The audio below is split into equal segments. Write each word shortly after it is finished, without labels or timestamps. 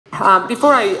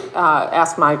Before I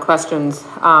ask my questions,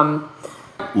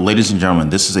 ladies and gentlemen,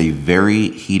 this is a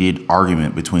very heated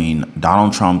argument between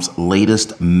Donald Trump's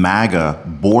latest MAGA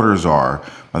border czar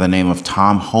by the name of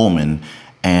Tom Homan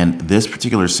and this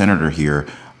particular senator here.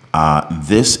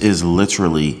 This is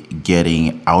literally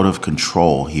getting out of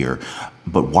control here.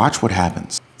 But watch what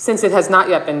happens. Since it has not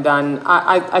yet been done,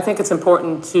 I think it's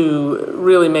important to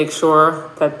really make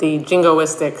sure that the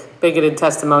jingoistic, bigoted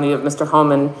testimony of Mr.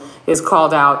 Homan is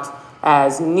called out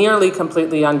as nearly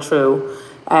completely untrue,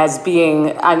 as being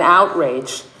an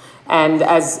outrage, and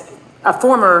as a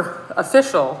former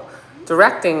official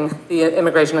directing the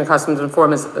Immigration and Customs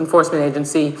Enforcement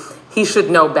Agency, he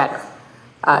should know better.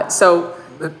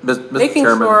 Making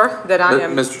Chairman, sure that I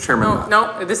am... Mr. Chairman.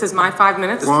 No, this is my 5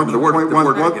 minutes. Well,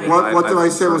 what did I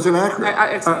say was inaccurate?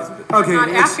 Okay, not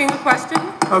asking a question.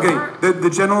 Okay, the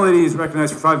gentlelady is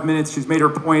recognized for 5 minutes. She's made her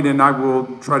point, and I will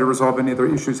try to resolve any other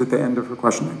issues at the end of her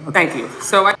questioning. Okay. Thank you.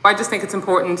 So I just think it's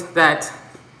important that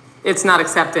it's not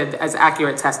accepted as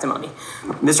accurate testimony.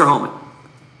 Mr. Homan,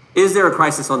 is there a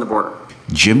crisis on the border?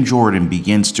 Jim Jordan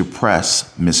begins to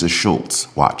press Mrs. Schultz.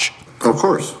 Watch. Of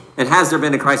course. And has there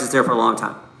been a crisis there for a long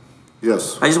time?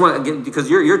 Yes. I just want to get, because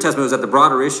your testimony was at the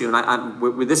broader issue,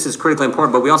 and this is critically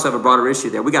important, but we also have a broader issue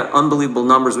there. We got unbelievable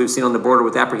numbers we've seen on the border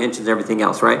with apprehensions and everything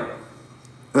else, right?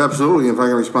 Absolutely. If I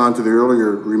can respond to the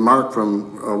earlier remark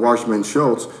from Washington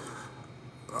Schultz,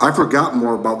 I forgot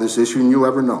more about this issue than you'll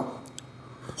ever know.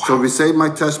 Wow. So if you say my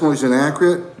testimony is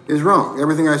inaccurate, it's wrong.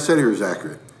 Everything I said here is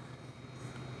accurate.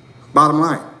 Bottom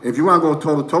line. If you want to go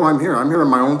toe-to-toe, I'm here. I'm here in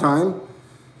my own time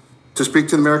to speak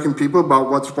to the American people about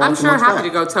what's false. I'm sure happy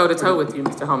to go toe-to-toe with you,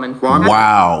 Mr. Homan.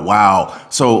 Wow.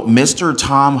 So Mr.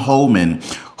 Tom Homan,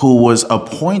 who was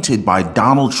appointed by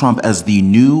Donald Trump as the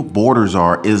new border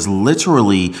czar, is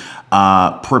literally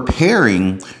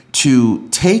preparing to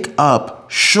take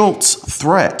up Schultz's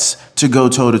threats to go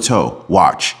toe-to-toe.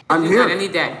 Watch. I'm here. Any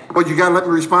day. But you got to let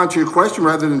me respond to your question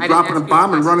rather than dropping a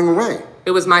bomb and running away.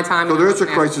 It was my time. So there is a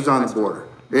crisis on the border.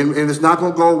 And it's not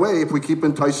going to go away if we keep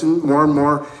enticing more and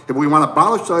more. If we want to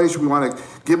abolish ICE, we want to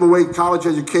give away college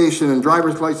education and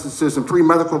driver's licenses and free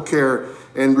medical care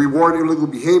and reward illegal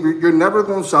behavior, you're never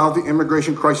going to solve the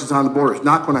immigration crisis on the border. It's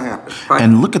not going to happen. Right?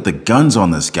 And look at the guns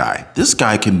on this guy. This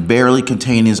guy can barely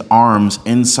contain his arms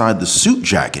inside the suit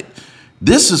jacket.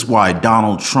 This is why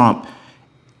Donald Trump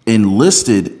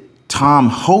enlisted Tom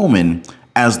Homan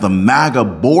as the MAGA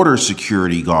border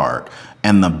security guard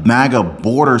and the MAGA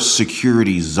border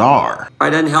security czar.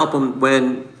 It doesn't help them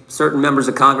when certain members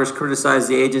of Congress criticize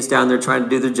the agents down there trying to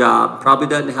do their job. Probably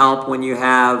doesn't help when you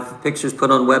have pictures put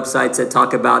on websites that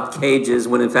talk about cages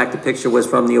when in fact the picture was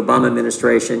from the Obama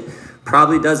administration.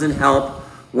 Probably doesn't help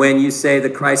when you say the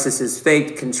crisis is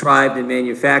faked, contrived, and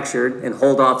manufactured and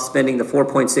hold off spending the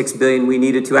 $4.6 billion we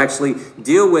needed to actually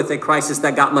deal with a crisis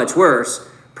that got much worse.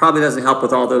 Probably doesn't help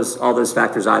with all those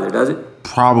factors either, does it?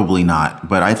 Probably not.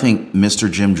 But I think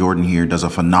Mr. Jim Jordan here does a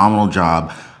phenomenal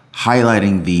job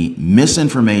highlighting the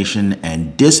misinformation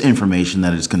and disinformation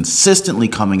that is consistently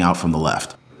coming out from the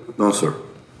left. No, sir.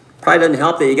 Probably doesn't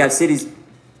help that you got cities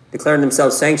declaring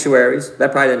themselves sanctuaries.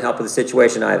 That probably doesn't help with the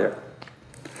situation either.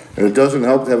 And it doesn't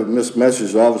help to have a missed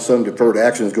message that all of a sudden deferred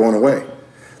action is going away.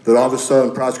 That all of a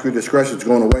sudden prosecutor discretion is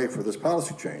going away for this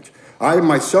policy change. I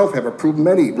myself have approved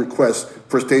many requests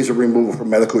for stays of removal for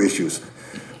medical issues.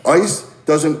 ICE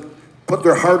doesn't put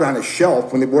their heart on a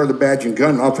shelf when they wear the badge and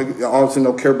gun, all of a sudden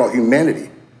they'll care about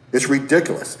humanity. It's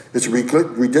ridiculous. It's a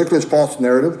ridiculous false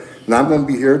narrative, and I'm going to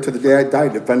be here to the day I die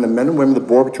to defend the men and women of the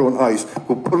Border Patrol and ICE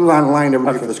who put it on the line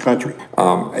every day for this country.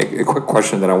 A quick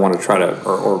question that I want to try to,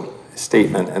 or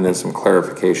statement and then some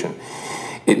clarification.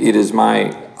 It is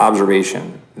my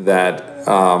observation that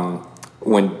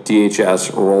when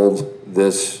DHS rolled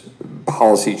this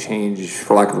policy change,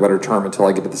 for lack of a better term, until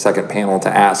I get to the second panel to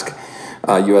ask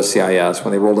USCIS,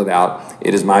 when they rolled it out,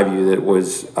 it is my view that it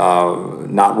was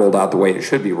not rolled out the way it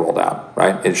should be rolled out,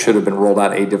 right? It should have been rolled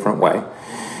out a different way.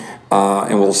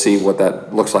 And we'll see what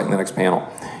that looks like in the next panel.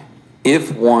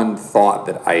 If one thought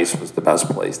that ICE was the best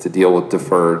place to deal with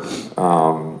deferred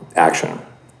action,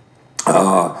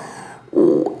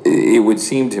 it would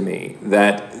seem to me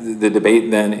that the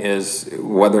debate then is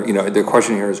whether, the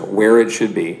question here is where it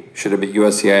should be. Should it be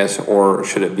USCIS or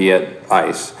should it be at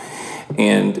ICE?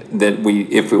 And that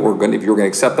if you were going to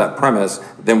accept that premise,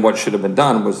 then what should have been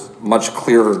done was much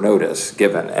clearer notice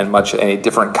given and a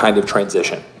different kind of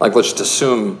transition. Like, let's just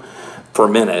assume for a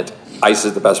minute ICE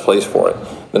is the best place for it.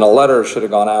 Then a letter should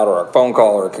have gone out, or a phone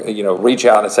call, or reach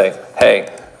out and say, hey,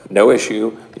 no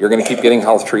issue, you're going to keep getting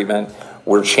health treatment.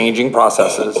 We're changing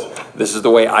processes. This is the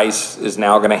way ICE is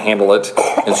now going to handle it,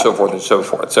 and so forth and so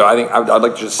forth. So I think I'd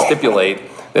like to just stipulate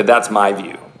That's my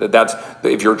view. That's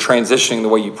if you're transitioning the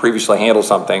way you previously handled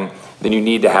something, then you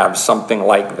need to have something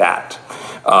like that.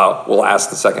 We'll ask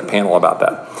the second panel about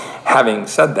that. Having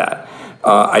said that,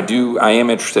 I am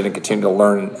interested in continuing to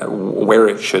learn where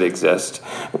it should exist.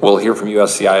 We'll hear from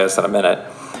USCIS in a minute,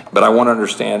 but I want to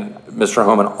understand, Mr.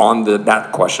 Homan, on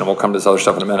that question. We'll come to this other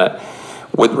stuff in a minute.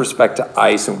 With respect to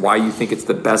ICE and why you think it's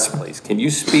the best place, can you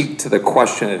speak to the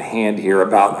question at hand here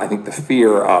about, I think, the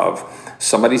fear of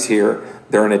somebody's here,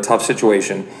 they're in a tough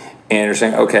situation, and you're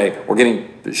saying, okay, we're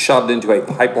getting shoved into a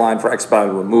pipeline for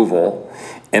expedited removal,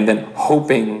 and then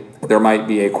hoping there might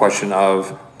be a question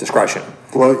of discretion.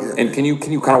 Well, and can you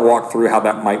kind of walk through how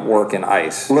that might work in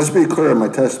ICE? Well, let's be clear in my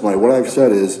testimony. What I've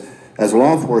said is, as a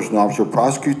law enforcement officer,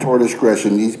 prosecutorial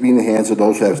discretion needs to be in the hands of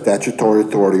those who have statutory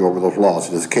authority over those laws.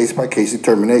 It is case-by-case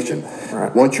determination.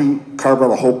 Right. Once you carve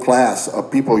out a whole class of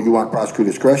people you want prosecutorial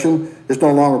discretion, it's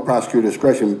no longer prosecutorial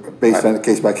discretion based on a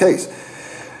case-by-case.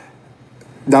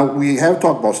 Now, we have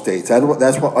talked about states.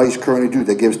 That's what ICE currently do.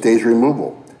 They give states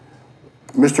removal.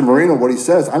 Mr. Marino, what he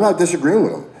says, I'm not disagreeing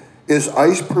with him. Is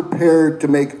ICE prepared to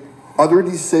make other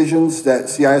decisions that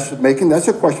CIS is making? That's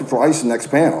a question for ICE in the next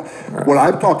panel. Right. What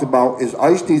I've talked about is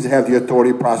ICE needs to have the authority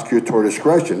of prosecutorial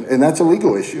discretion, and that's a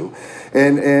legal issue.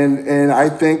 And I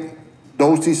think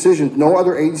those decisions, no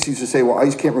other agencies to say, well,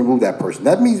 ICE can't remove that person.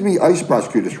 That needs to be ICE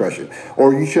prosecutorial discretion,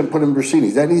 or you shouldn't put him in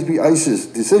proceedings. That needs to be ICE's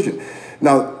decision.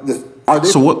 Now,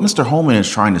 so what Mr. Homan is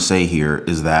trying to say here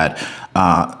is that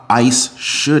ICE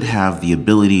should have the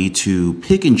ability to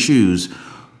pick and choose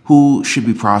who should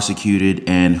be prosecuted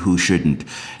and who shouldn't.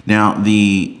 Now,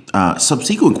 the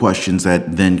subsequent questions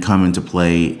that then come into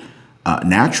play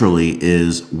naturally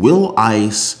is, will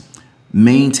ICE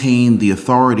maintain the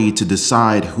authority to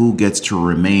decide who gets to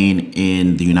remain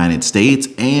in the United States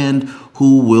and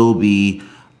who will be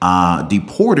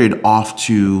deported off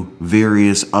to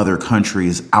various other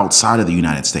countries outside of the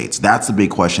United States? That's the big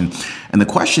question. And the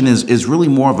question is really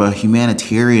more of a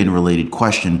humanitarian related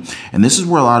question. And this is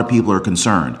where a lot of people are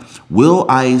concerned. Will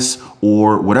ICE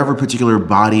or whatever particular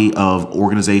body of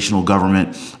organizational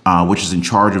government which is in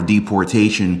charge of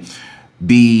deportation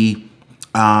be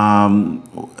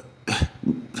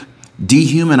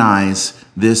dehumanize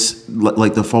this,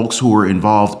 like the folks who are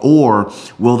involved, or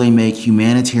will they make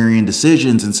humanitarian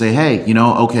decisions and say, hey, you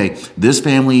know, okay, this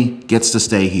family gets to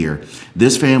stay here.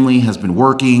 This family has been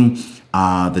working.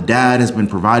 The dad has been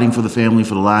providing for the family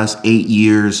for the last 8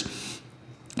 years.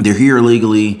 They're here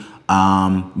illegally,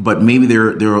 but maybe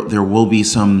there will be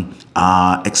some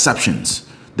exceptions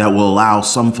that will allow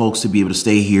some folks to be able to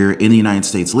stay here in the United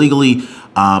States legally.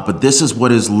 But this is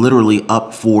what is literally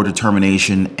up for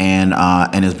determination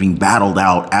and is being battled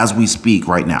out as we speak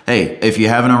right now. Hey, if you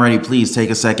haven't already, please take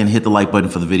a second, hit the like button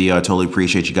for the video. I totally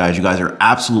appreciate you guys. You guys are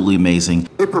absolutely amazing.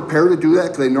 They prepare to do that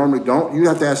because they normally don't. You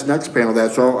have to ask the next panel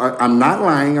that. So I'm not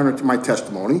lying on my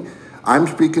testimony. I'm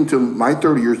speaking to my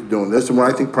 30 years of doing this and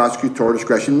what I think prosecutorial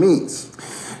discretion means.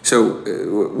 So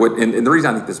and the reason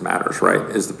I think this matters, right,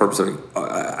 is the purpose of,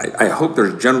 I hope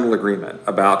there's general agreement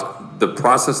about the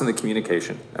process and the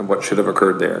communication and what should have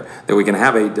occurred there, that we can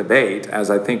have a debate,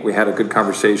 as I think we had a good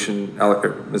conversation,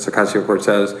 Ms.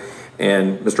 Ocasio-Cortez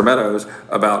and Mr. Meadows,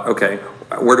 about, okay,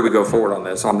 where do we go forward on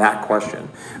this, on that question?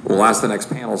 We'll ask the next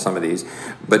panel some of these,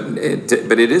 but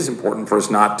it is important for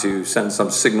us not to send some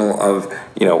signal of,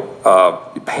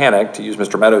 panic, to use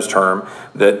Mr. Meadows' term,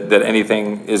 that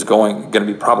anything is going to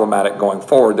be problematic going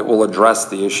forward, that we'll address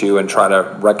the issue and try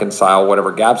to reconcile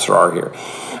whatever gaps there are here.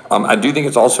 I do think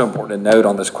it's also important to note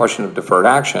on this question of deferred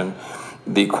action,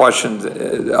 the questions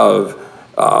of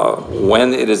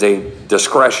when it is a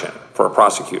discretion for a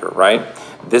prosecutor, right?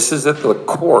 This is at the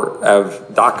court of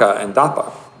DACA and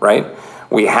DAPA, right?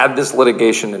 We had this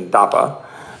litigation in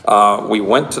DAPA. We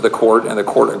went to the court and the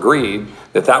court agreed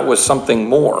that that was something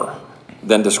more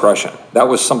than discretion. That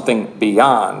was something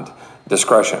beyond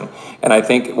discretion. And I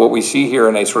think what we see here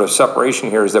in a sort of separation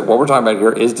here is that what we're talking about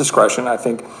here is discretion. I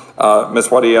think Ms.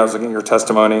 Waddy, I was looking at your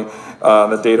testimony,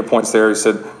 the data points there, you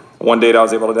said one data I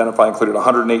was able to identify included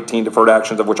 118 deferred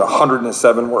actions, of which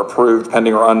 107 were approved,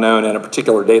 pending or unknown, in a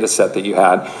particular data set that you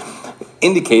had,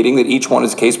 indicating that each one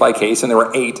is case by case, and there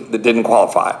were 8 that didn't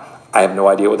qualify. I have no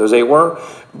idea what those 8 were,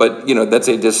 but that's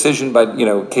a decision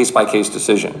by case by case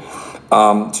decision.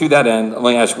 To that end, let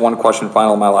me ask one question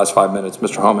final in my last 5 minutes.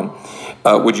 Mr. Homan,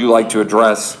 would you like to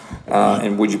address,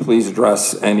 and would you please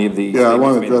address any of the... Yeah, I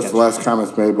want to address the last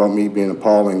comments made about me being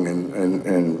appalling.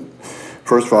 And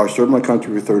first of all, I served my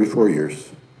country for 34 years.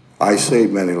 I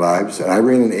saved many lives, and I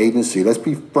ran an agency. Let's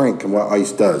be frank in what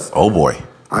ICE does. Oh, boy.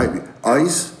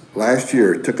 ICE last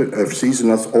year took a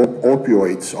season of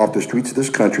opioids off the streets of this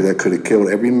country that could have killed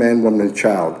every man, woman, and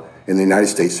child in the United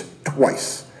States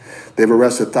twice. They've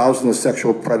arrested thousands of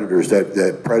sexual predators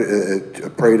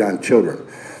that preyed on children.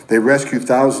 They rescued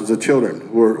thousands of children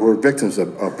who were victims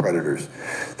of predators.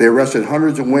 They arrested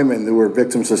hundreds of women who were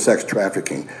victims of sex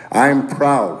trafficking. I am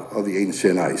proud of the agency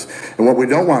in ICE. And what we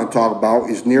don't want to talk about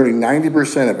is nearly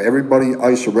 90% of everybody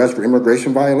ICE arrests for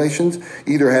immigration violations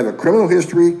either have a criminal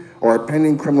history or are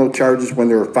pending criminal charges when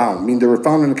they were found. I mean, they were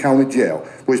found in a county jail,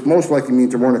 which most likely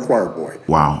means they weren't a choir boy.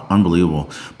 Wow, unbelievable.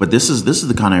 But this is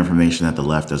the kind of information that the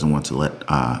left doesn't want to let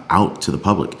out to the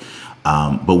public.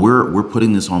 But we're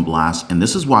putting this on blast, and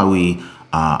this is why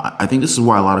I think this is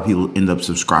why a lot of people end up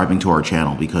subscribing to our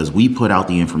channel, because we put out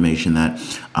the information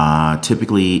that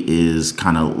typically is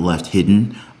kind of left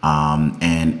hidden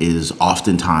and is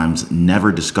oftentimes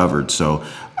never discovered. So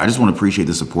I just want to appreciate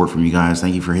the support from you guys.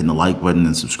 Thank you for hitting the like button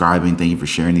and subscribing. Thank you for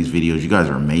sharing these videos. You guys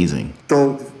are amazing.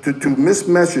 So to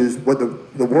mismessage what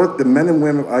the work the men and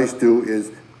women of ICE do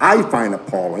is, I find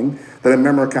appalling that a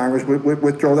member of Congress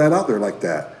would throw that out there like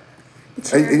that.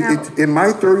 In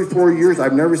my 34 years,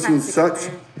 I've never seen such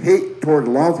hate toward a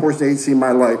law enforcement agency in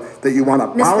my life that you want to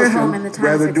abolish them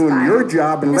rather than doing your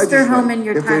job and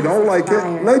legislate. If they don't like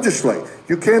it, legislate.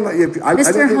 You can't.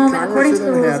 Mr. Holman, according to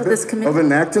the rules of this committee, of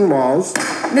enacting laws.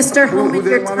 Mr. Holman,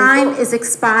 your time is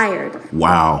expired.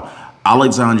 Wow.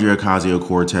 Alexandria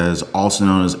Ocasio-Cortez, also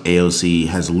known as AOC,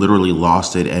 has literally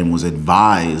lost it and was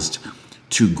advised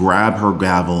to grab her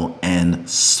gavel and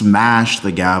smash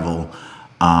the gavel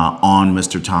on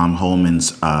Mr. Tom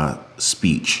Homan's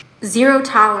speech. Zero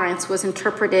tolerance was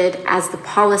interpreted as the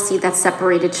policy that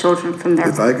separated children from their...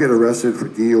 If I get arrested for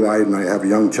DUI and I have a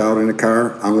young child in the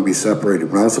car, I'm going to be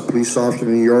separated. When I was a police officer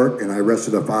in New York and I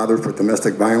arrested a father for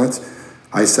domestic violence,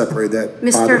 I separated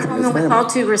that father from his family. Mr. Holman, with all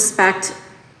due respect,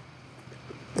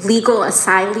 legal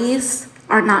asylees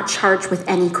are not charged with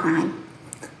any crime.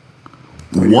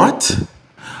 What?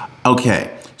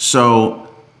 Okay, so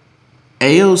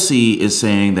AOC is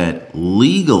saying that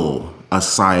legal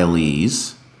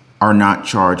asylees are not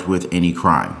charged with any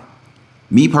crime.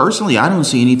 Me personally, I don't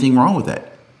see anything wrong with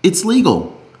that. It's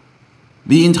legal.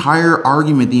 The entire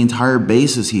argument, the entire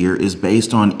basis here is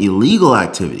based on illegal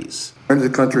activities.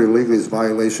 Entering the country illegally is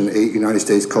violation 8 United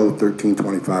States Code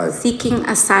 1325. Seeking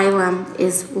asylum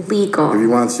is legal. If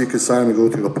you want to seek asylum, you go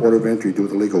through the port of entry, do it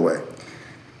the legal way.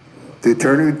 The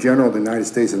Attorney General of the United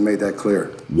States has made that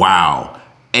clear. Wow.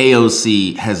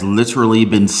 AOC has literally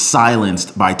been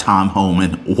silenced by Tom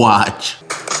Homan. Watch.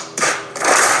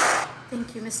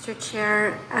 Thank you, Mr.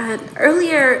 Chair.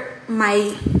 Earlier,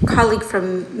 my colleague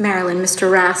from Maryland, Mr.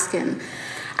 Raskin,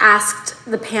 asked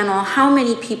the panel how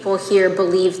many people here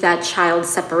believe that child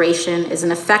separation is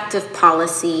an effective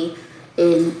policy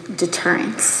in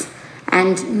deterrence.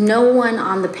 And no one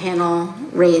on the panel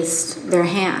raised their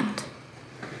hand.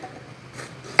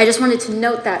 I just wanted to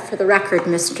note that for the record,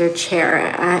 Mr.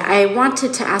 Chair. I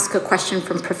wanted to ask a question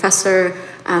from Professor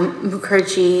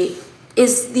Mukherjee.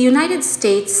 Is the United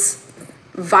States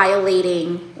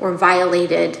violating or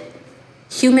violated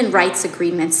human rights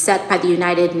agreements set by the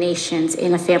United Nations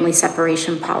in a family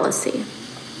separation policy?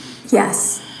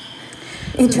 Yes.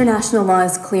 International law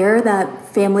is clear that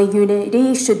family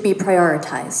unity should be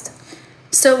prioritized.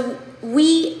 So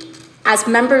we, as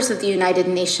members of the United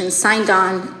Nations, signed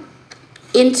on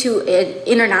into an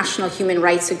international human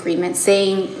rights agreement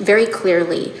saying very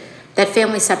clearly that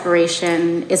family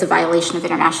separation is a violation of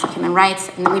international human rights,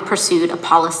 and then we pursued a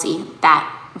policy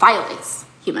that violates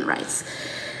human rights.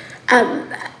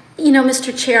 You know,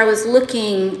 Mr. Chair, I was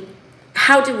looking,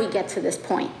 how did we get to this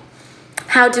point?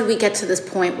 How did we get to this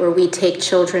point where we take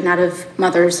children out of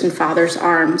mothers' and fathers'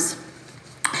 arms?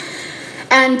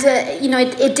 And, you know,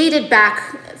 it dated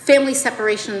back. Family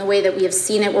separation in the way that we have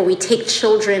seen it, where we take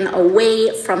children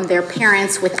away from their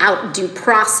parents without due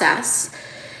process,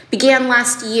 began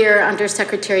last year under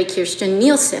Secretary Kirstjen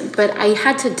Nielsen, but I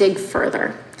had to dig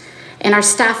further, and our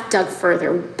staff dug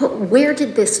further. But where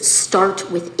did this start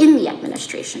within the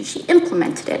administration? She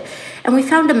implemented it, and we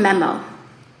found a memo.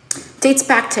 Dates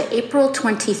back to April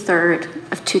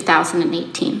 23rd of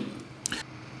 2018.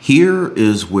 Here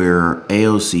is where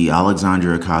AOC,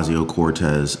 Alexandria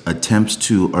Ocasio-Cortez, attempts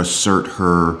to assert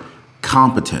her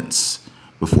competence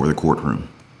before the courtroom.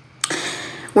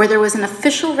 Where there was an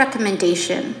official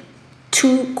recommendation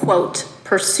to, quote,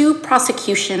 pursue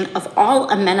prosecution of all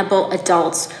amenable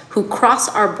adults who cross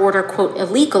our border, quote,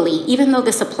 illegally, even though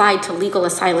this applied to legal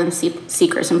asylum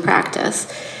seekers in practice,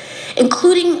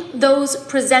 including those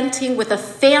presenting with a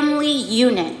family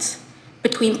unit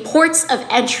between ports of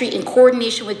entry in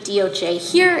coordination with DOJ.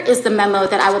 Here is the memo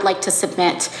that I would like to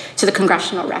submit to the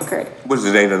congressional record. What is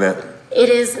the date of that? It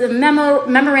is the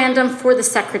memorandum for the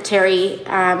Secretary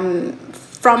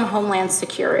from Homeland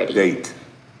Security. Date.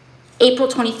 April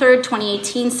 23rd,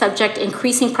 2018, subject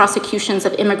increasing prosecutions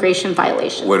of immigration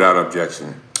violations. Without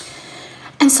objection.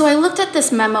 And so I looked at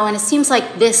this memo, and it seems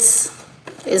like this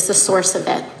is the source of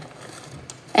it.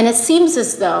 And it seems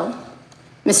as though,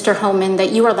 Mr. Homan,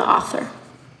 that you are the author.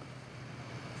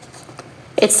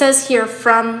 It says here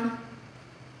from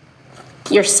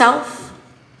yourself,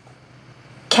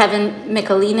 Kevin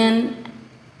Michalinen,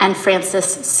 and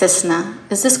Francis Cisna.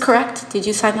 Is this correct? Did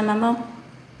you sign the memo?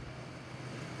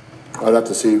 I'd have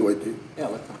to see what you...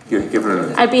 Give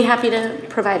her I'd be happy to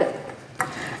provide it.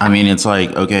 I mean, it's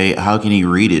like, okay, how can he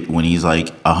read it when he's like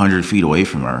 100 feet away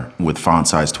from her with font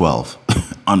size 12?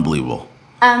 Unbelievable.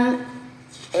 And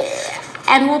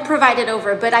we'll provide it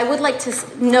over, but I would like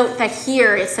to note that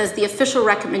here it says the official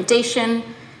recommendation.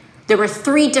 There were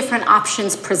 3 different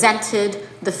options presented.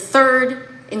 The third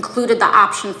included the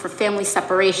option for family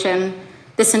separation.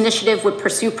 This initiative would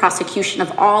pursue prosecution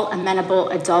of all amenable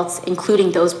adults,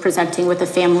 including those presenting with a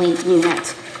family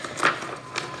unit.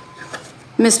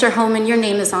 Mr. Homan, your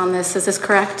name is on this. Is this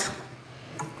correct?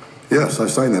 Yes, I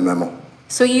signed that memo.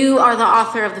 So you are the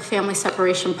author of the family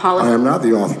separation policy? I am not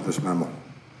the author of this memo.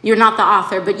 You're not the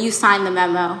author, but you signed the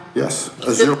memo. Yes.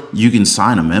 You can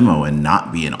sign a memo and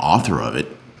not be an author of it.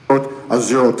 A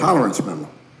zero tolerance memo.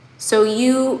 So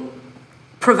you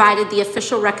provided the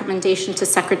official recommendation to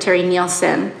Secretary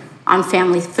Nielsen on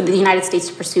for the United States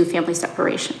to pursue family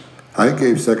separation. I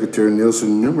gave Secretary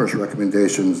Nielsen numerous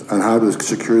recommendations on how to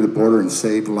secure the border and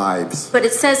save lives. But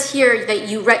it says here that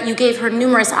you gave her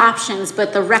numerous options,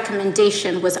 but the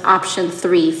recommendation was option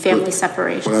 3, family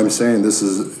separation. What I'm saying, this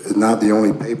is not the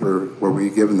only paper where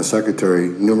we've given the Secretary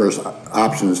numerous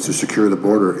options to secure the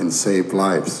border and save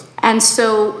lives. And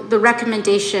so the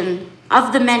recommendation,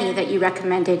 of the many that you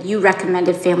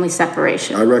recommended family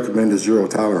separation. I recommended zero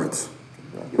tolerance.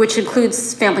 Which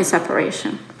includes family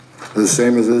separation. The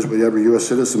same as is with every U.S.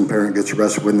 citizen parent gets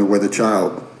arrested when they're with a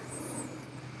child.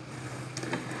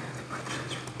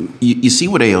 You see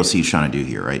what AOC is trying to do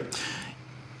here, right?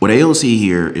 What AOC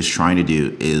here is trying to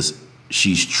do is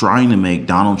she's trying to make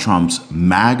Donald Trump's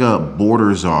MAGA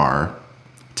border czar,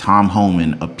 Tom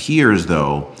Homan, appear as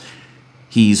though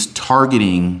he's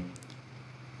targeting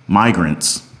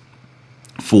migrants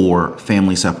for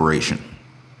family separation.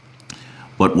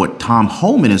 But what Tom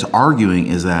Homan is arguing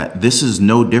is that this is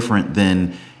no different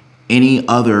than any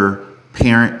other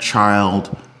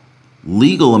parent-child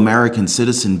legal American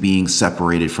citizen being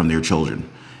separated from their children.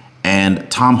 And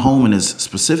Tom Homan is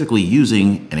specifically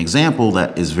using an example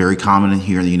that is very common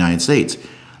here in the United States.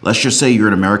 Let's just say you're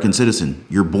an American citizen.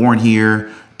 You're born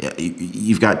here.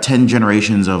 You've got 10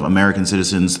 generations of American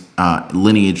citizens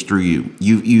lineage through you.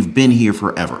 You've been here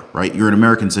forever, right? You're an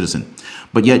American citizen.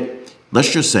 But yet,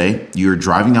 let's just say you're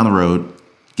driving down the road,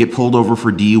 get pulled over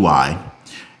for DUI,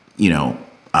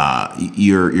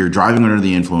 you're driving under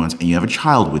the influence and you have a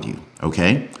child with you,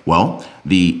 okay? Well,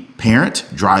 the parent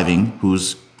driving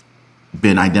who's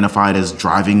been identified as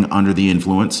driving under the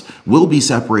influence will be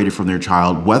separated from their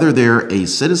child, whether they're a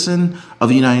citizen of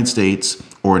the United States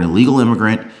or an illegal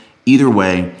immigrant. Either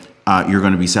way, you're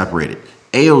going to be separated.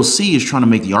 AOC is trying to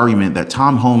make the argument that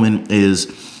Tom Homan is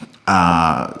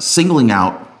singling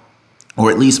out,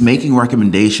 or at least making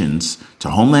recommendations to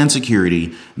Homeland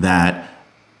Security that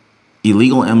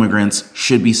illegal immigrants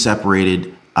should be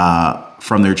separated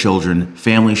from their children,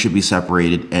 families should be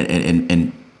separated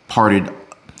and parted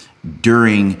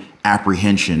during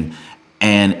apprehension.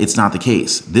 And it's not the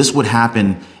case. This would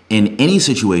happen in any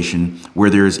situation where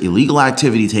there's illegal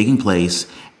activity taking place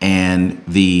and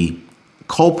the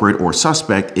culprit or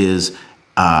suspect is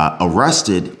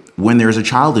arrested when there's a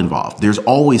child involved. There's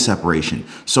always separation.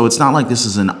 So it's not like this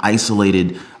is an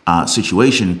isolated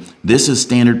situation. This is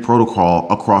standard protocol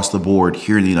across the board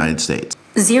here in the United States.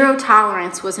 Zero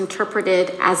tolerance was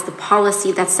interpreted as the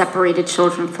policy that separated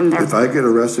children from their... If I get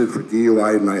arrested for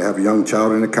DUI and I have a young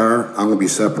child in the car, I'm going to be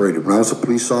separated. When I was a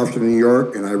police officer in New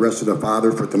York and I arrested a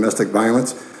father for domestic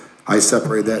violence, I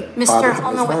separated that father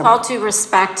from his Mr. Homan, with all due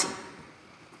respect,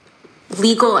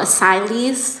 legal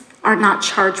asylees are not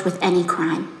charged with any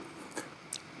crime.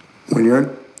 When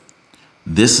you're...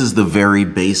 This is the very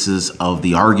basis of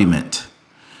the argument.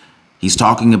 He's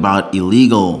talking about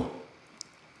illegal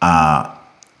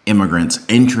immigrants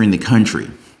entering the country,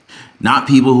 not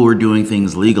people who are doing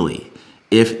things legally.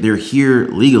 If they're here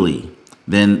legally,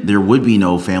 then there would be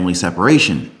no family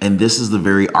separation. And this is the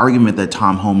very argument that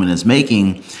Tom Homan is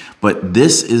making. But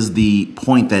this is the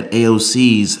point that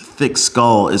AOC's thick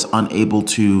skull is unable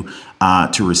to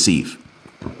receive.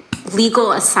 Legal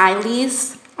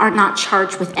asylees are not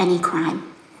charged with any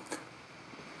crime.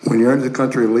 When you enter the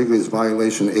country illegally, it's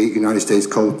violation 8 United States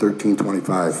Code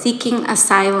 1325. Seeking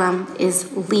asylum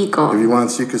is legal. If you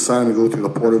want to seek asylum, you go through the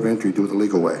port of entry, do it the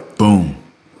legal way. Boom.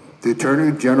 The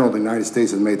Attorney General of the United States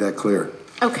has made that clear.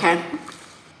 Okay.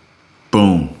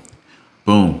 Boom.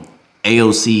 Boom.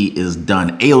 AOC is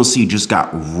done. AOC just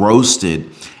got roasted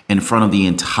in front of the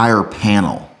entire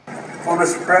panel. Well,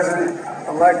 Mr.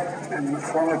 President-elect and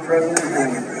former President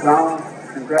and Donald,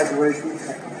 congratulations.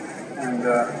 And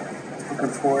looking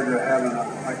forward to having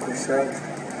like we said,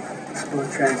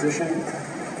 smooth transition.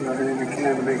 Do everything we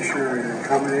can to make sure you're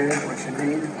accommodated, what you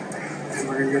need. And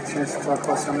we're going to get a chance to talk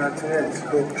about some of that today. So,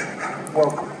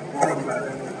 welcome. Welcome, very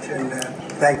much. And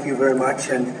thank you very much.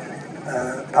 And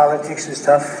politics is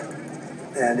tough.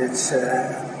 And it's,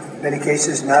 in many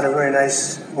cases, not a very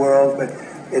nice world, but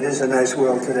it is a nice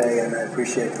world today, and I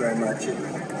appreciate very much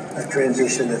a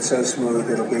transition that's so smooth.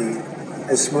 It'll be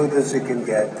as smooth as it can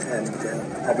get, and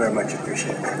I very much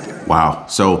appreciate it. Wow.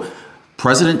 So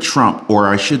President Trump, or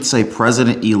I should say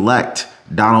President-elect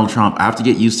Donald Trump, I have to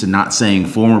get used to not saying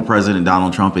former President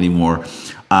Donald Trump anymore,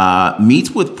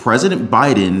 meets with President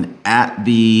Biden at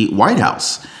the White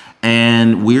House.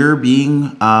 And we're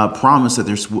being promised that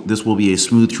this will be a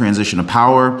smooth transition of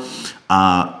power.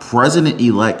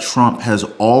 President-elect Trump has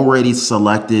already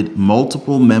selected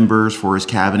multiple members for his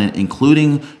cabinet,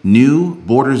 including new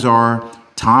border czar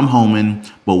Tom Homan.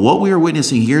 But what we are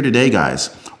witnessing here today, guys,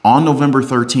 on November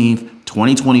 13th,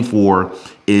 2024,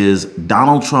 is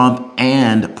Donald Trump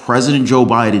and President Joe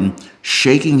Biden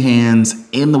shaking hands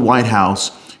in the White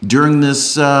House during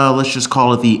this, let's just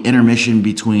call it the intermission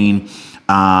between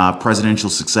presidential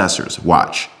successors.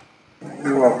 Watch.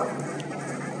 You're welcome.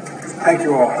 Thank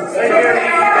you all.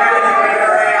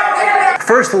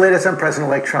 First, the latest on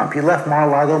President-elect Trump. He left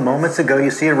Mar-a-Lago moments ago.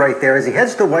 You see it right there as he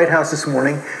heads to the White House this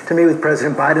morning to meet with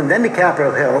President Biden, then to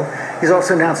Capitol Hill. He's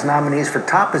also announced nominees for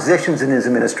top positions in his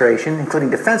administration,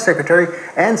 including Defense Secretary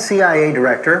and CIA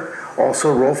Director, also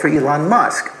a role for Elon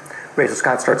Musk. Rachel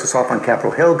Scott starts us off on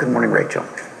Capitol Hill. Good morning, Rachel.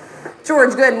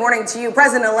 George, good morning to you.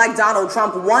 President-elect Donald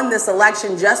Trump won this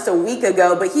election just a week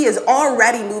ago, but he is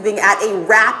already moving at a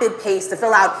rapid pace to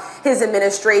fill out his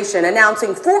administration,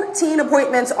 announcing 14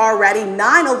 appointments already,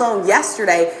 9 alone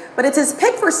yesterday. But it's his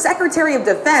pick for Secretary of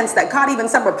Defense that caught even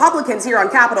some Republicans here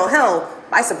on Capitol Hill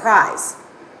by surprise.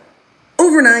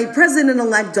 Overnight,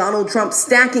 President-elect Donald Trump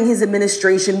stacking his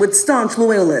administration with staunch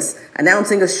loyalists,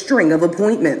 announcing a string of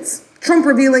appointments. Trump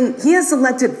revealing he has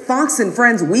selected Fox and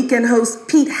Friends weekend host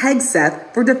Pete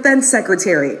Hegseth for Defense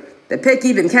Secretary, the pick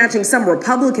even catching some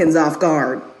Republicans off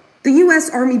guard. The U.S.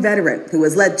 Army veteran, who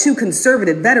has led 2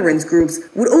 conservative veterans groups,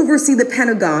 would oversee the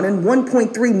Pentagon and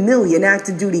 1.3 million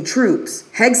active duty troops.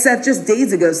 Hegseth just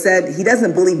days ago said he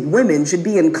doesn't believe women should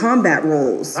be in combat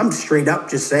roles. I'm straight up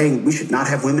just saying we should not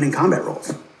have women in combat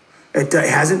roles. It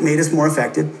hasn't made us more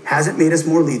effective, hasn't made us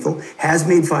more lethal, has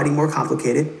made fighting more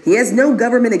complicated. He has no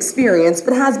government experience,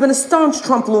 but has been a staunch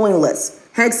Trump loyalist.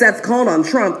 Hegseth called on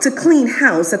Trump to clean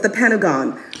house at the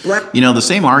Pentagon. You know, the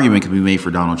same argument can be made for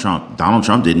Donald Trump. Donald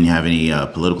Trump didn't have any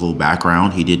political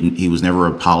background. He was never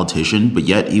a politician, but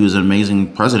yet he was an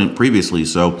amazing president previously.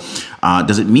 So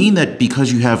does it mean that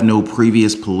because you have no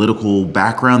previous political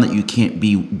background that you can't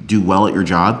do well at your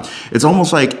job? It's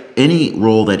almost like any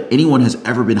role that anyone has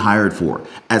ever been hired for.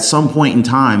 At some point in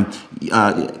time,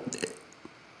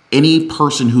 any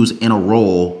person who's in a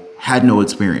role had no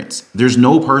experience. There's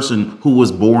no person who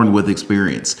was born with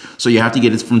experience. So you have to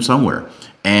get it from somewhere.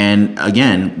 And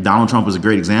again, Donald Trump is a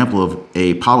great example of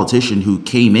a politician who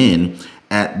came in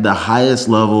at the highest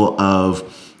level of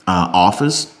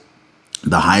office,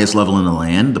 the highest level in the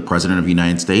land, the president of the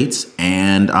United States.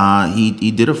 And he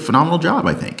did a phenomenal job,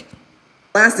 I think.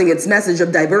 Blasting its message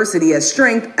of diversity as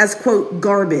strength as, quote,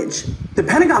 garbage. The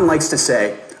Pentagon likes to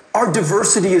say, our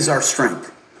diversity is our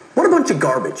strength. What a bunch of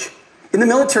garbage. In the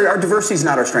military, our diversity is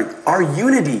not our strength. Our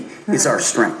unity is our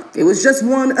strength. It was just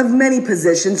one of many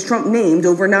positions Trump named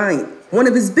overnight. One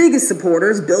of his biggest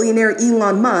supporters, billionaire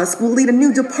Elon Musk, will lead a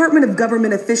new Department of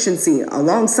Government Efficiency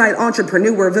alongside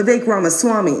entrepreneur Vivek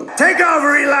Ramaswamy. Take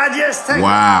over, Eli, just take over.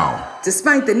 Wow.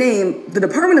 Despite the name, the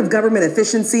Department of Government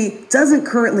Efficiency doesn't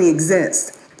currently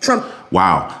exist. Trump.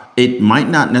 Wow. It might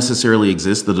not necessarily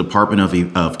exist. The Department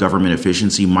of Government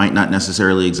Efficiency might not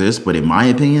necessarily exist. But in my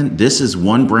opinion, this is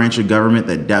one branch of government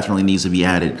that definitely needs to be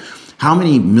added. How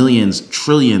many millions,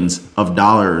 trillions of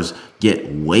dollars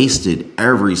get wasted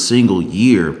every single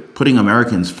year, putting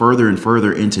Americans further and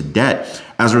further into debt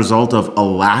as a result of a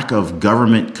lack of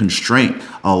government constraint,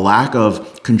 a lack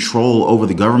of control over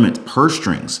the government purse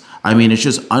strings? I mean, it's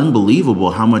just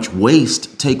unbelievable how much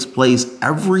waste takes place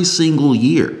every single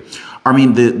year. I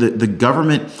mean, the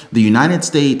government, the United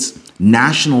States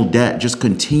national debt just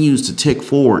continues to tick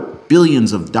forward,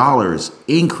 billions of dollars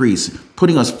increase,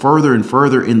 putting us further and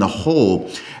further in the hole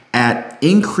at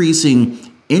increasing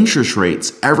interest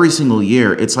rates every single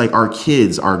year. It's like our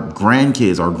kids, our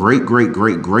grandkids, our great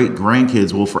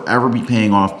grandkids will forever be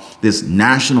paying off this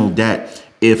national debt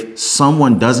if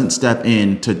someone doesn't step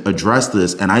in to address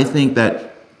this. And I think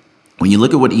that when you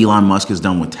look at what Elon Musk has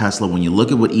done with Tesla, when you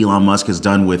look at what Elon Musk has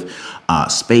done with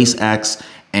SpaceX,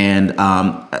 and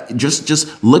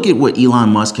just look at what Elon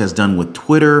Musk has done with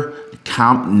Twitter,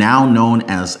 now known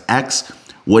as X,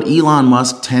 what Elon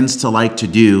Musk tends to like to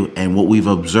do, and what we've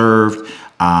observed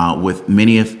with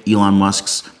many of Elon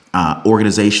Musk's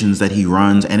organizations that he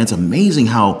runs. And it's amazing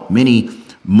how many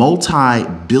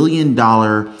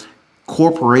multi-billion-dollar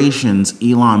corporations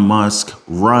Elon Musk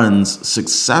runs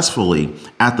successfully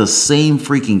at the same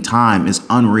freaking time is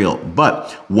unreal.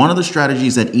 But one of the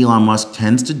strategies that Elon Musk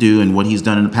tends to do, and what he's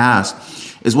done in the past,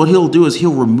 is what he'll do is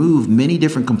he'll remove many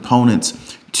different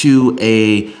components to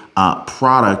a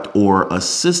product or a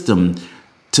system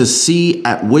to see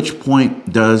at which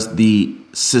point does the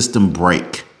system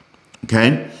break.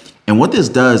 Okay. And what this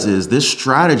does is this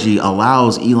strategy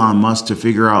allows Elon Musk to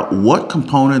figure out what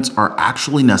components are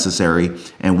actually necessary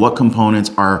and what components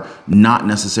are not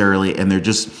necessarily. And they're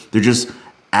just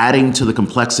adding to the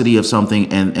complexity of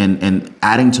something and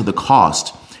adding to the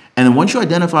cost. And then once you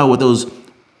identify what those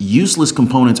useless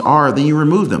components are, then you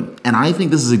remove them. And I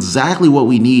think this is exactly what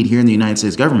we need here in the United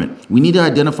States government. We need to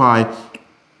identify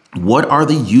what are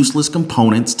the useless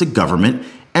components to government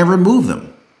and remove them.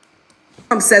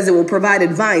 Trump says it will provide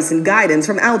advice and guidance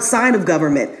from outside of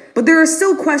government, but there are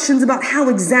still questions about how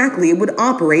exactly it would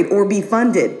operate or be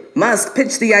funded. Musk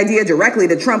pitched the idea directly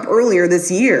to Trump earlier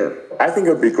this year. I think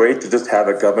it would be great to just have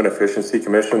a government efficiency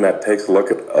commission that takes a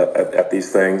look at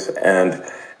these things and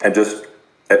just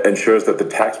ensures that the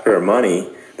taxpayer money,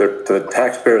 the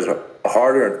taxpayers'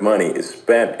 hard-earned money is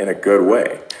spent in a good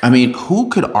way. I mean, who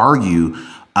could argue?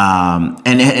 And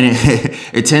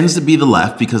it tends to be the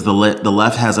left, because the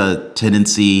left has a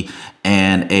tendency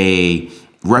and a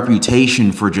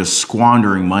reputation for just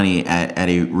squandering money at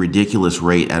a ridiculous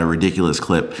rate, at a ridiculous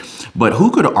clip. But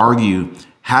who could argue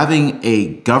having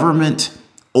a government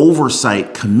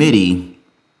oversight committee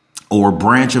or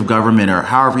branch of government, or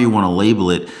however you want to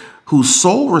label it, whose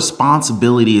sole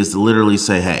responsibility is to literally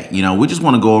say, hey, we just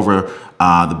want to go over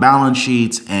the balance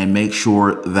sheets and make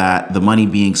sure that the money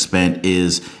being spent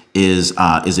is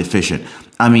efficient.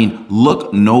 I mean,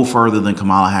 look no further than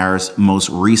Kamala Harris' most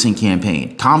recent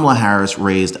campaign. Kamala Harris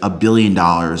raised $1 billion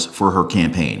for her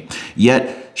campaign,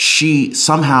 yet she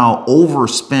somehow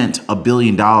overspent $1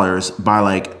 billion by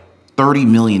like $30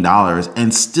 million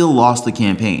and still lost the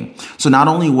campaign. So not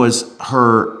only was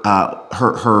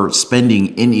her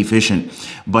spending inefficient,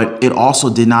 but it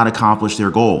also did not accomplish their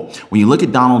goal. When you look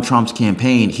at Donald Trump's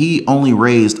campaign, he only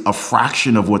raised a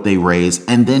fraction of what they raised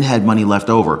and then had money left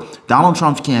over. Donald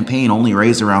Trump's campaign only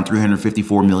raised around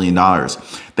 $354 million.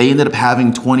 They ended up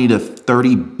having $20 to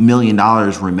 $30 million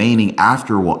remaining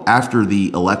after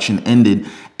the election ended,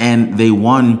 and they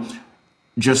won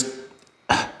just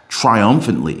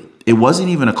triumphantly. It wasn't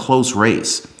even a close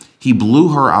race. He blew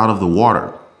her out of the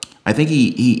water. I think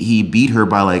he beat her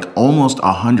by like almost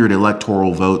 100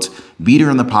 electoral votes, beat her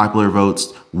in the popular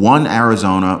votes, won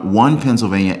Arizona, won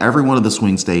Pennsylvania, every one of the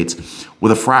swing states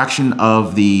with a fraction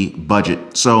of the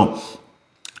budget. So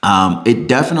it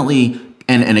definitely,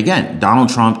 and again, Donald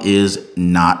Trump is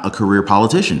not a career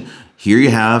politician. Here you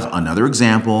have another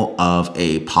example of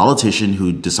a politician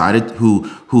who decided, who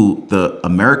the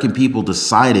American people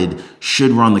decided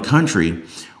should run the country,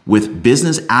 with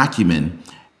business acumen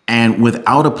and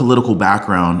without a political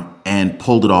background, and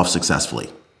pulled it off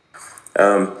successfully.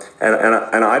 And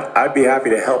I'd be happy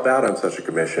to help out on such a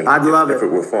commission. I'd love it if it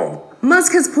were formed.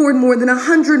 Musk has poured more than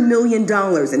 $100 million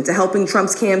into helping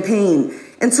Trump's campaign.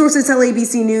 And sources tell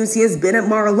ABC News he has been at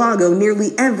Mar-a-Lago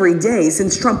nearly every day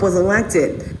since Trump was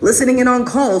elected, listening in on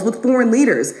calls with foreign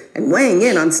leaders and weighing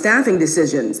in on staffing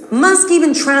decisions. Musk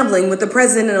even traveling with the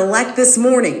president-elect this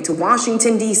morning to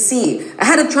Washington, D.C.,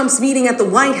 ahead of Trump's meeting at the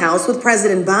White House with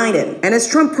President Biden. And as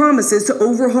Trump promises to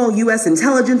overhaul U.S.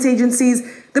 intelligence agencies,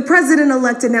 the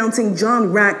president-elect announcing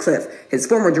John Ratcliffe, his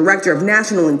former director of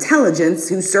national intelligence,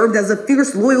 who served as a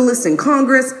fierce loyalist in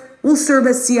Congress, will serve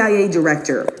as CIA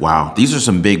director. Wow, these are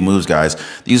some big moves, guys.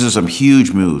 These are some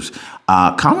huge moves.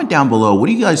 Comment down below, what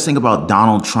do you guys think about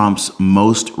Donald Trump's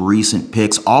most recent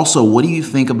picks? Also, what do you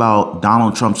think about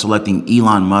Donald Trump selecting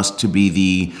Elon Musk to be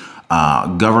the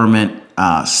government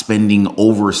spending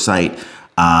oversight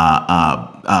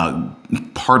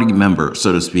party member,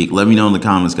 so to speak? Let me know in the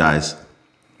comments, guys.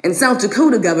 And South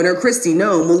Dakota Governor Kristi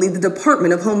Noem will lead the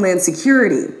Department of Homeland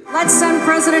Security. Let's send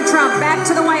President Trump back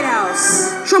to the White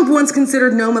House. Trump once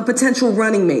considered Noem a potential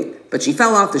running mate, but she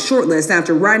fell off the shortlist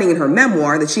after writing in her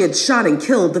memoir that she had shot and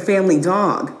killed the family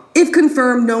dog. If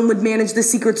confirmed, Noem would manage the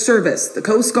Secret Service, the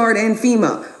Coast Guard, and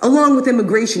FEMA, along with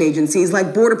immigration agencies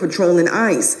like Border Patrol and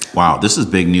ICE. Wow, this is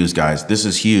big news, guys. This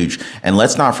is huge. And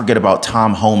let's not forget about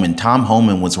Tom Homan. Tom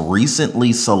Homan was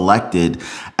recently selected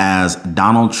as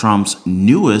Donald Trump's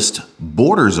newest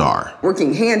border czar.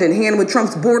 Working hand in hand with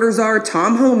Trump's border czar,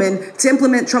 Tom Homan, to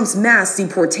implement Trump's mass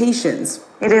deportations.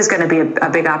 It is going to be a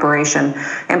big operation.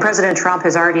 And President Trump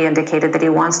has already indicated that he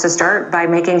wants to start by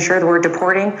making sure that we're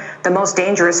deporting the most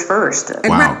dangerous first.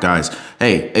 Wow, guys.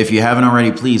 Hey, if you haven't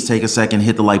already, please take a second,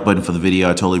 hit the like button for the video.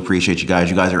 I totally appreciate you guys.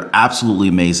 You guys are absolutely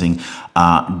amazing.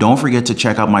 Don't forget to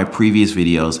check out my previous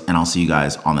videos, and I'll see you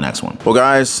guys on the next one. Well,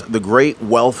 guys, the great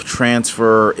wealth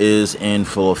transfer is in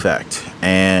full effect.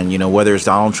 And, you know, whether it's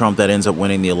Donald Trump that ends up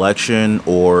winning the election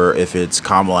or if it's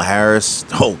Kamala Harris,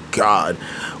 oh, God,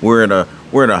 we're in a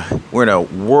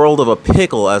world of a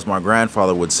pickle, as my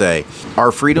grandfather would say.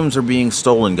 Our freedoms are being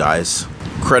stolen, guys.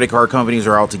 Credit card companies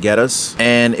are out to get us.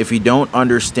 And if you don't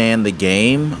understand the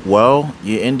game, well,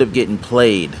 you end up getting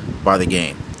played by the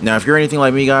game. Now, if you're anything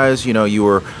like me, guys, you know, you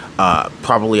were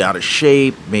probably out of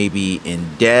shape, maybe in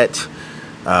debt,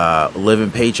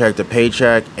 living paycheck to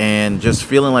paycheck, and just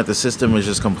feeling like the system is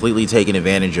just completely taking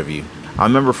advantage of you. I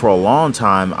remember for a long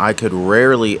time, I could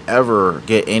rarely ever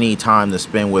get any time to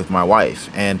spend with my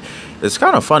wife. And it's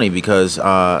kind of funny because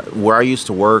where I used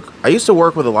to work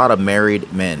with a lot of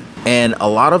married men. And a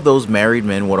lot of those married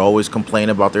men would always complain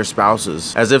about their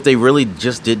spouses as if they really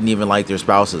just didn't even like their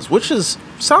spouses, which is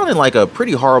sounding like a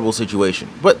pretty horrible situation.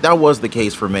 But that was the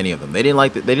case for many of them. They didn't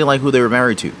like who they were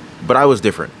married to. But I was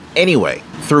different. Anyway,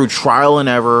 through trial and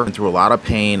error and through a lot of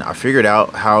pain, I figured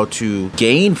out how to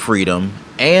gain freedom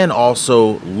and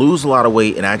also lose a lot of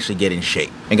weight and actually get in shape.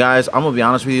 And guys, I'm gonna be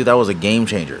honest with you, that was a game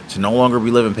changer. To no longer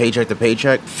be living paycheck to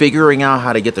paycheck, figuring out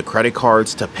how to get the credit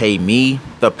cards to pay me,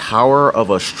 the power of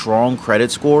a strong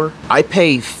credit score. I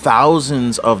pay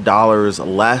thousands of dollars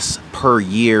less per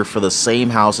year for the same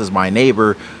house as my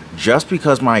neighbor just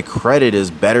because my credit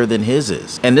is better than his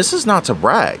is. And this is not to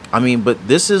brag. I mean, but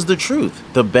this is the truth.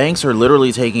 The banks are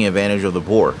literally taking advantage of the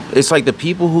poor. It's like the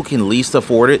people who can least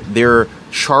afford it, they're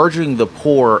charging the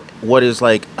poor what is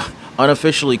like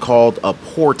unofficially called a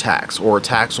poor tax or a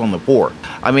tax on the poor.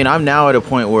 I mean, I'm now at a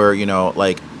point where, you know,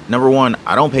 like, number one,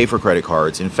 I don't pay for credit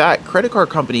cards. In fact, credit card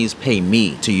companies pay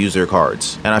me to use their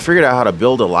cards. And I figured out how to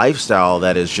build a lifestyle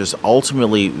that is just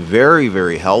ultimately very,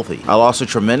 very healthy. I lost a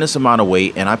tremendous amount of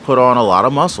weight and I put on a lot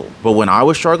of muscle. But when I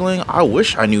was struggling, I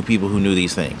wish I knew people who knew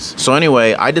these things. So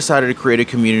anyway, I decided to create a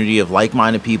community of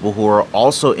like-minded people who are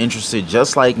also interested,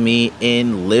 just like me,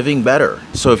 in living better.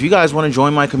 So if you guys want to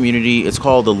join my community, it's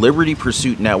called the Liberty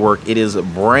Pursuit Network. It is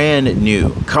brand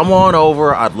new. Come on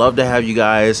over. I'd love to have you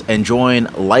guys and join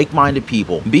like-minded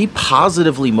people. Be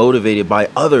positively motivated by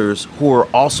others who are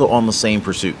also on the same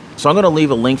pursuit. So I'm going to leave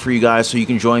a link for you guys so you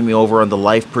can join me over on the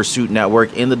Life Pursuit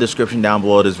Network in the description down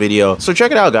below this video. So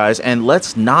check it out, guys, and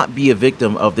let's not be a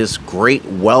victim of this great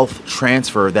wealth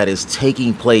transfer that is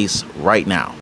taking place right now.